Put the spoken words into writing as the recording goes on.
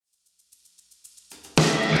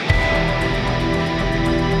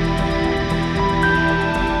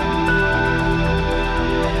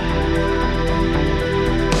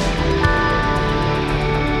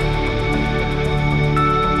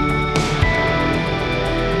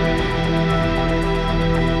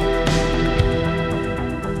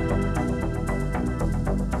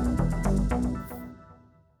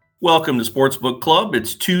Welcome to Sportsbook Club.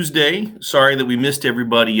 It's Tuesday. Sorry that we missed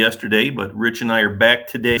everybody yesterday, but Rich and I are back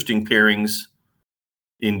today. Interesting pairings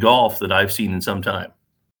in golf that I've seen in some time.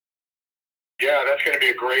 Yeah, that's going to be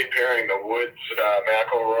a great pairing. The Woods,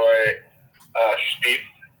 McIlroy, Spieth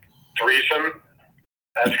threesome.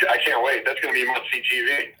 I can't wait. That's going to be must-see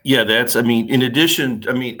TV. Yeah, in addition,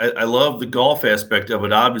 I love the golf aspect of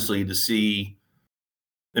it, obviously, to see.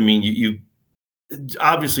 You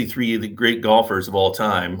obviously three of the great golfers of all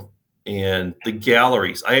time, and the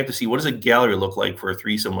galleries. I have to see, what does a gallery look like for a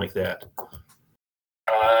threesome like that?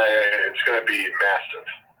 It's going to be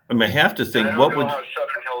massive. I have to think, I don't know how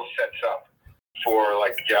Southern Hills sets up for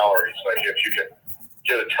like galleries. Like if you can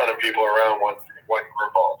get a ton of people around one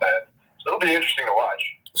group all day. So it'll be interesting to watch.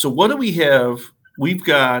 So what do we have? We've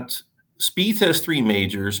got Spieth has 3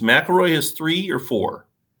 majors. McIlroy has 3 or 4?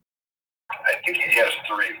 I think he has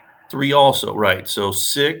 3. 3 also, right. So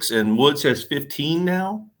 6, and Woods has 15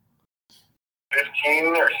 now? 15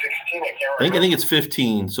 or 16, I can't remember. I think it's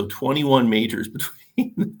 15, so 21 majors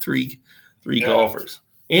between the three golfers.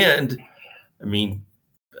 And,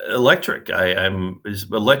 electric. I'm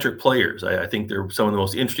electric players. I think they're some of the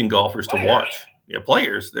most interesting golfers to watch. Yeah,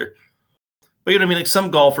 players. But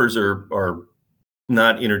some golfers are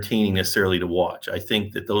not entertaining necessarily to watch. I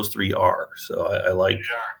think that those 3 are. So I like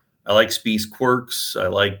Spieth's quirks. I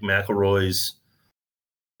like McIlroy's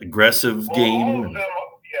aggressive game. All of them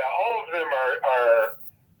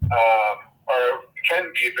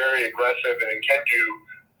can be very aggressive and can do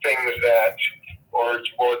things that, or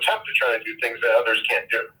will attempt to try to do things that others can't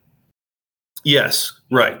do. Yes,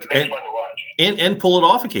 right. And fun to watch. And pull it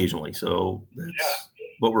off occasionally. So that's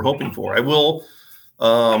what we're hoping for. I will,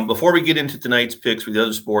 before we get into tonight's picks for the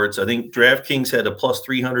other sports, I think DraftKings had a plus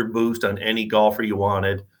 300 boost on any golfer you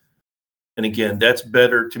wanted. And again, that's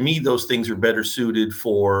better. To me, those things are better suited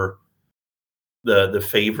for the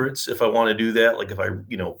favorites. If I want to do that, like if I,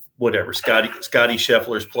 whatever, Scotty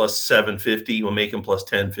Scheffler's plus 750, we'll make him plus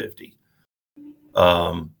 1050.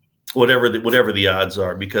 Whatever the odds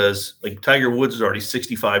are, because like Tiger Woods is already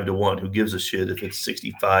 65 to 1. Who gives a shit if it's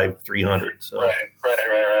 65 300? So right.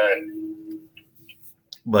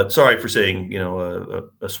 But sorry for saying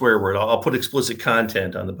a swear word. I'll put explicit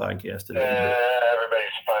content on the podcast today. Everybody's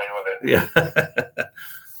fine with it. Yeah.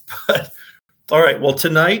 But all right. Well,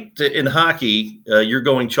 tonight in hockey, you're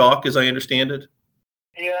going chalk, as I understand it.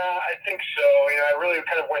 Yeah, I think so. I really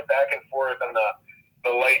kind of went back and forth on the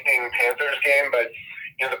Lightning Panthers game, but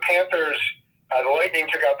the Panthers, the Lightning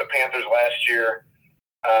took out the Panthers last year.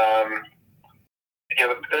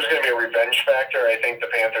 There's going to be a revenge factor. I think the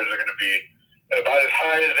Panthers are going to be about as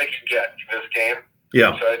high as they can get for this game.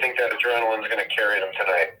 Yeah. So I think that adrenaline is going to carry them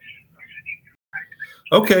tonight.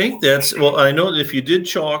 Okay, I know that if you did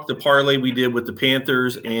chalk the parlay we did with the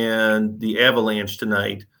Panthers and the Avalanche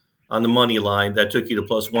tonight on the money line, that took you to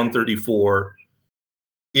plus 134.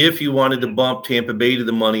 If you wanted to bump Tampa Bay to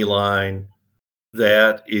the money line,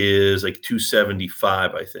 that is like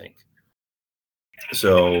 275, I think.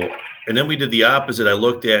 So, and then we did the opposite. I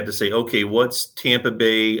looked at to say, okay, what's Tampa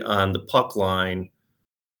Bay on the puck line,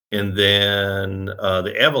 and then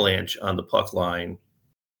the Avalanche on the puck line.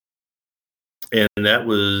 And that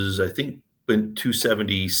was, I think, been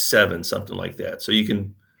 277, something like that. So you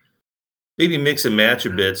can maybe mix and match a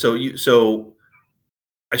bit. So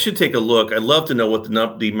I should take a look. I'd love to know what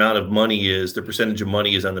the amount of money is, the percentage of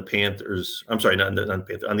money is on the Panthers. I'm sorry, not the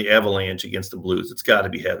Panthers, on the Avalanche against the Blues. It's got to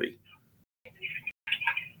be heavy.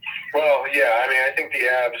 Well, yeah. I think the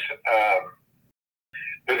Avs,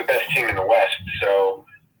 they're the best team in the West. So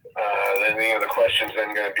then the question's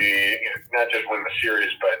then going to be not just win the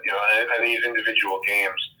series, but in these individual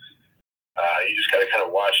games, you just got to kind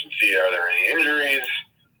of watch and see, are there any injuries?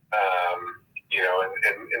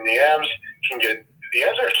 And the Avs can get. The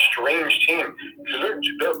Avs are a strange team because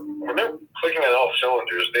when they're clicking on all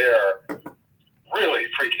cylinders, they are really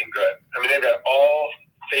freaking good. They've got all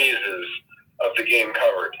phases of the game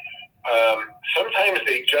covered. Sometimes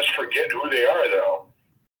they just forget who they are, though,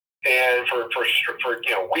 and for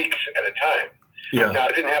weeks at a time. Yeah. Now,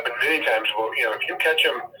 it didn't happen many times, but if you catch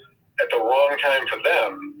them at the wrong time for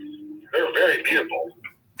them, they're very beatable,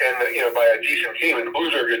 and by a decent team. And the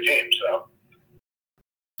Blues are a good team, so.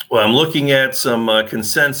 Well, I'm looking at some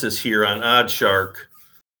consensus here on OddsShark,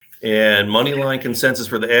 and money line consensus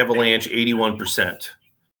for the Avalanche, 81%.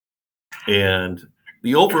 And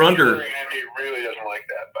the over-under. Really doesn't like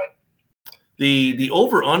that, but the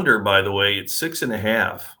over-under, by the way, it's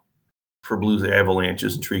 6.5 for Blues Avalanche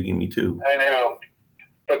is intriguing me too. I know,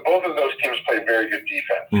 but both of those teams play very good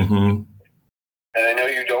defense. Mm-hmm. And I know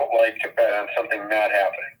you don't like to bet on something not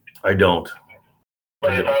happening. I don't.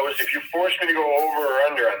 But if you forced me to go over or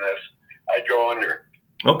under on this, I'd go under.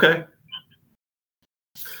 Okay.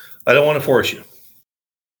 I don't want to force you.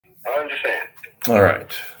 I'm just saying. All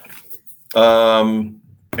right.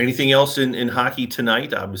 Anything else in hockey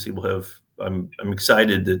tonight? Obviously, we'll have. I'm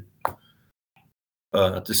excited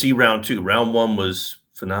to see round 2. Round 1 was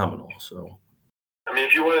phenomenal. So, I mean,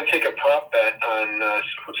 if you want to take a prop bet on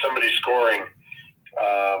somebody scoring,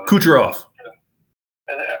 Kucherov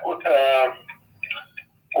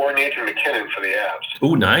or Nathan McKinnon for the Avs.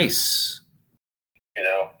 Oh, nice. You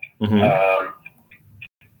know, Mm-hmm.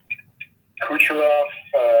 Kucherov.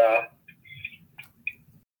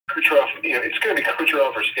 You know, it's going to be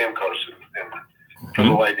Kucherov or Stamkos for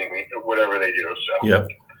the Lightning, whatever they do. So. Yep.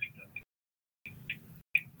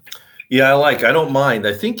 Yeah, I don't mind.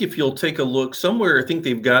 I think if you'll take a look somewhere, I think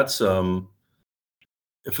they've got some,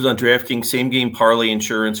 if it's on DraftKings, same game parlay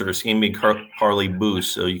insurance or same game parlay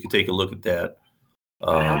boost. So you can take a look at that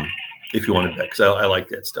if you want to bet, because I like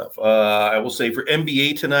that stuff. I will say for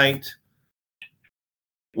NBA tonight,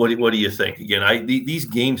 what do you think? Again, these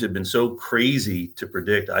games have been so crazy to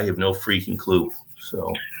predict. I have no freaking clue.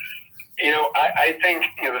 So, you know, I think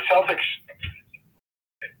the Celtics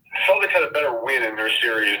had a better win in their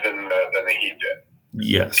series than the Heat did.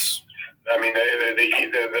 Yes. I mean,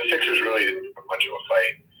 the Sixers really didn't put much of a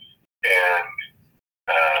fight, and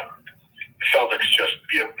the Celtics just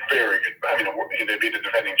beat a very good. I mean, they beat the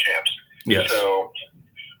defending champs. Yes. So,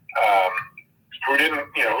 who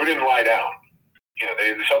didn't lie down?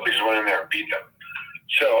 The Celtics went in there and beat them.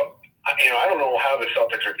 So, I don't know how the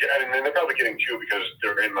Celtics are. I mean, they're probably getting 2 because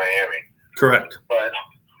they're in Miami. Correct. But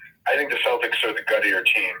I think the Celtics are the guttier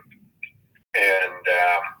team, and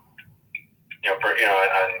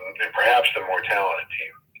and perhaps the more talented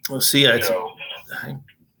team. Well, see, I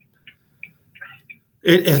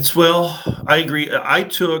agree. I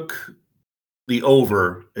took the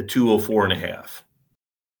over at 204.5.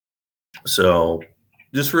 So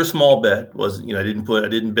just for a small bet, I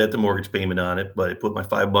didn't bet the mortgage payment on it, but I put my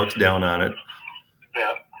 $5 down on it.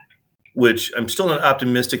 Yeah. Which I'm still not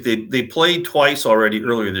optimistic. They played twice already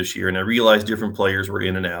earlier this year, and I realized different players were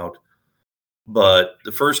in and out. But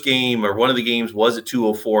the first game, or one of the games, was at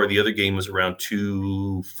 204. The other game was around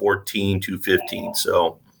 214, 215.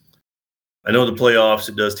 So I know the playoffs,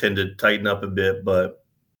 it does tend to tighten up a bit, but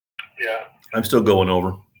yeah, I'm still going over.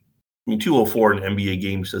 I mean, 204 in NBA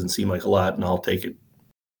games doesn't seem like a lot, and I'll take it.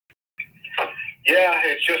 Yeah,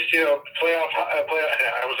 it's just, playoff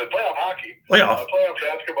hockey. Playoff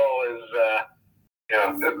basketball is,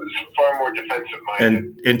 it's far more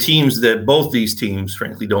defensive-minded. And teams that both these teams,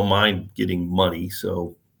 frankly, don't mind getting money.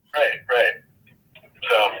 So Right.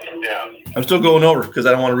 So, yeah. I'm still going over because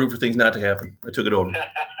I don't want to root for things not to happen. I took it over.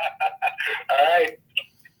 All right.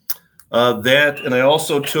 That, and I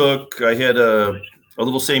also I had a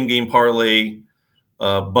little same game parlay.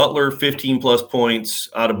 Butler 15+ points,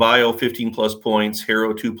 Adebayo 15+ points,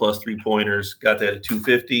 Harrow 2+ 3-pointers. Got that at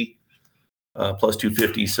 250, plus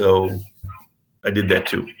 250. So I did that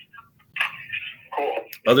too. Cool.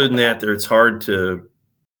 Other than that, it's hard to,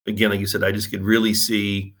 again, like you said, I just could really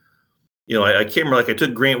see, I can't remember, I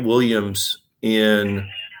took Grant Williams in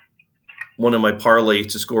one of my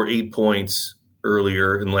parlays to score 8 points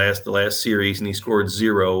earlier in the last series, and he scored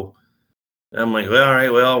 0. And I'm like, well, all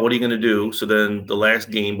right, well, what are you going to do? So then the last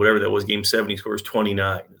game, whatever that was, game 7, he scores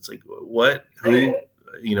 29. It's like, what? Who?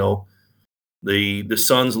 The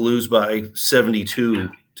Suns lose by 72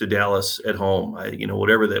 to Dallas at home.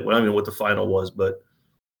 Whatever that, I don't know what the final was, but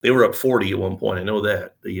they were up 40 at one point. I know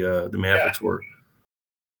that the Mavericks were.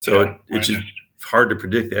 So it's just hard to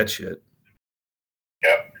predict that shit.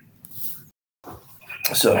 Yep.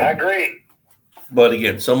 So I agree. But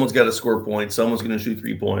again, someone's got to score points. Someone's going to shoot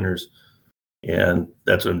 3-pointers. And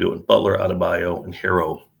that's what I'm doing. Butler, Adebayo, and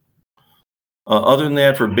Harrow. Other than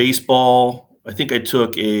that, for baseball, I think I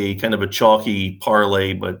took a kind of a chalky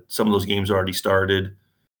parlay, but some of those games already started.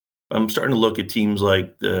 I'm starting to look at teams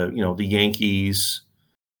like the Yankees,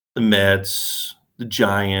 the Mets, the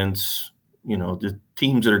Giants, the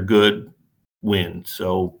teams that are good win.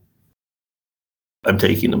 So I'm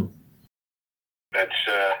taking them. That's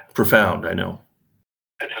profound, I know.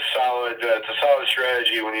 It's a solid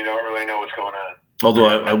strategy when you don't really know what's going on. Although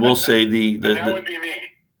I will say that would be me.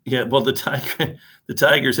 Yeah, well, the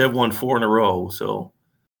Tigers have won 4 in a row, so,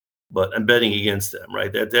 but I'm betting against them,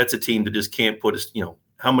 right? That's a team that just can't put us.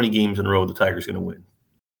 How many games in a row the Tigers going to win?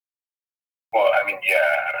 Well, I mean,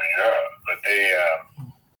 but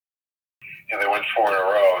they won 4 in a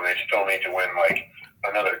row, and they still need to win like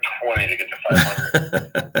another 20 to get to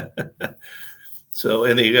 500. So,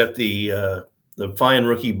 and they got the fine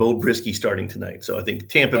rookie Bo Brisky starting tonight. So I think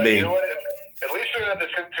Tampa Bay. You know what? At least they're not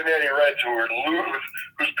Cincinnati Reds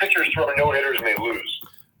whose pitchers throw no hitters and they lose.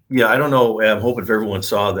 Yeah, I don't know. I'm hoping if everyone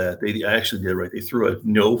saw that. They actually did, right? They threw a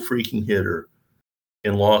no freaking hitter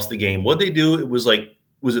and lost the game. What'd they do? It was like,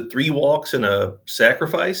 was it 3 walks and a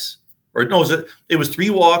sacrifice? Or no, it was 3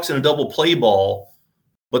 walks and a double play ball,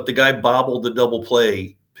 but the guy bobbled the double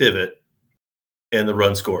play pivot and the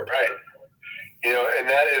run scored. Right. And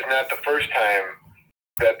that is not the first time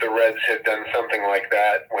that the Reds had done something like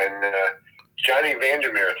that when Johnny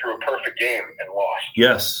Vandermeer threw a perfect game and lost.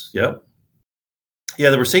 Yes. Yep. Yeah,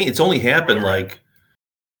 they were saying it's only happened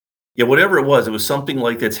whatever it was something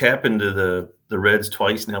like that's happened to the Reds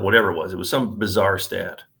twice now, whatever it was some bizarre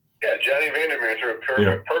stat. Yeah, Johnny Vandermeer threw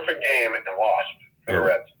a perfect game and lost for the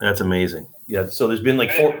Reds. That's amazing. Yeah, so there's been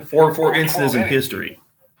like four instances in history.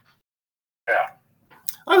 Yeah.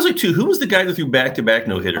 I was like, too, who was the guy that threw back-to-back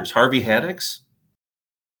no-hitters? Harvey Haddix?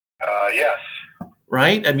 Yes.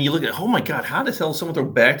 Right? I mean, you look at, oh, my God, how the hell someone throw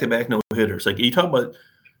back-to-back no-hitters? Like, you talk about,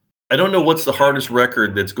 I don't know what's the hardest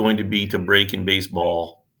record that's going to be to break in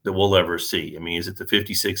baseball that we'll ever see. I mean, is it the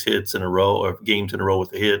 56 hits in a row or games in a row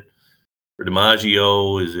with a hit? For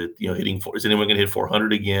DiMaggio, is it, is anyone going to hit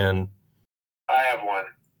 400 again? I have one.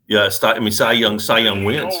 Yeah, Cy Young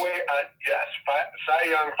wins. No way, yes, Cy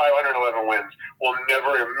Young 511 wins will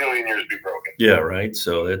never in a million years be broken. Yeah, right.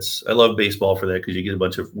 So I love baseball for that because you get a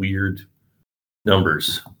bunch of weird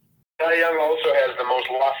numbers. Cy Young also has the most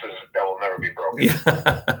losses that will never be broken.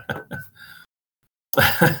 Yeah.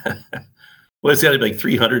 Well, it's got to be like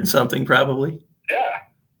 300 something probably. Yeah.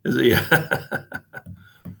 Is it? Yeah.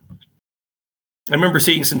 I remember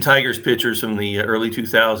seeing some Tigers pitchers from the early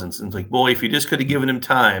 2000s, and it's like, boy, if you just could have given him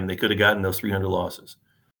time, they could have gotten those 300 losses.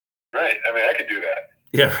 Right. I mean, I could do that.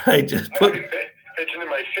 Yeah, right. Just pitching in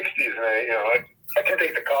my 60s, and I can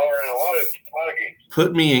take the collar in a lot of games.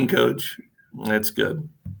 Put me in, coach. That's good.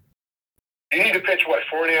 You need to pitch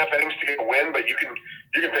 4.5 innings to get a win, but you can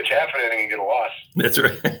pitch half an inning and get a loss. That's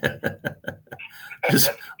right.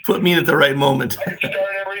 Just put me in at the right moment. I can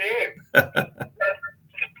start every game.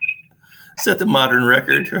 Set the modern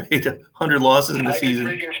record, right? 100 losses in the season.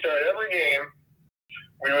 We can start every game.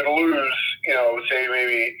 We would lose, say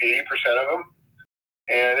maybe 80% of them,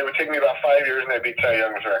 and it would take me about 5 years, and I'd beat Cy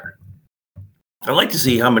Young's record. I'd like to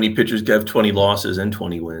see how many pitchers have 20 losses and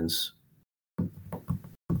 20 wins.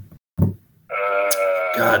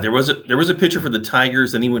 God, there was a pitcher for the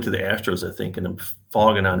Tigers, then he went to the Astros, I think, and I'm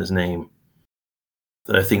fogging on his name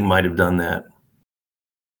that I think might have done that.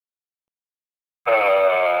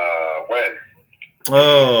 When?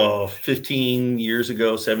 Oh, 15 years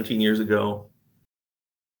ago, 17 years ago.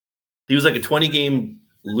 He was like a 20-game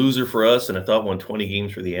loser for us, and I thought won 20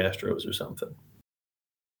 games for the Astros or something.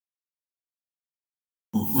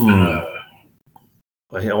 I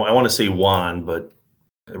want to say Juan, but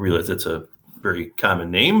I realize that's a very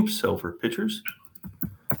common name, so for pitchers.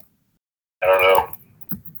 I don't know.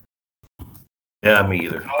 Yeah, me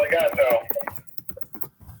either. All I got,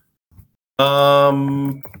 though.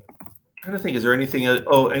 I'm trying to think, is there anything,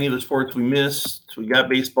 any of the sports we missed? We got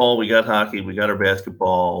baseball, we got hockey, we got our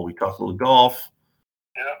basketball, we talked a little golf.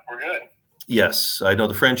 Yeah, we're good. Yes, I know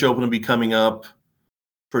the French Open will be coming up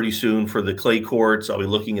pretty soon for the clay courts. I'll be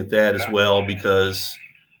looking at that as well because,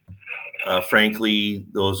 frankly,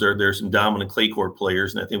 there's some dominant clay court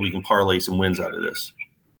players, and I think we can parlay some wins out of this.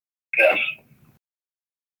 Yes.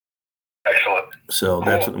 Excellent. So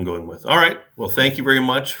that's what I'm going with. All right. Well, thank you very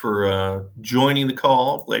much for joining the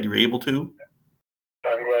call. Glad you were able to.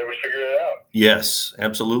 I'm glad we figured it out. Yes,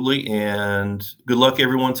 absolutely. And good luck,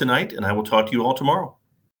 everyone, tonight. And I will talk to you all tomorrow.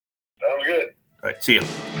 Sounds good. All right. See you.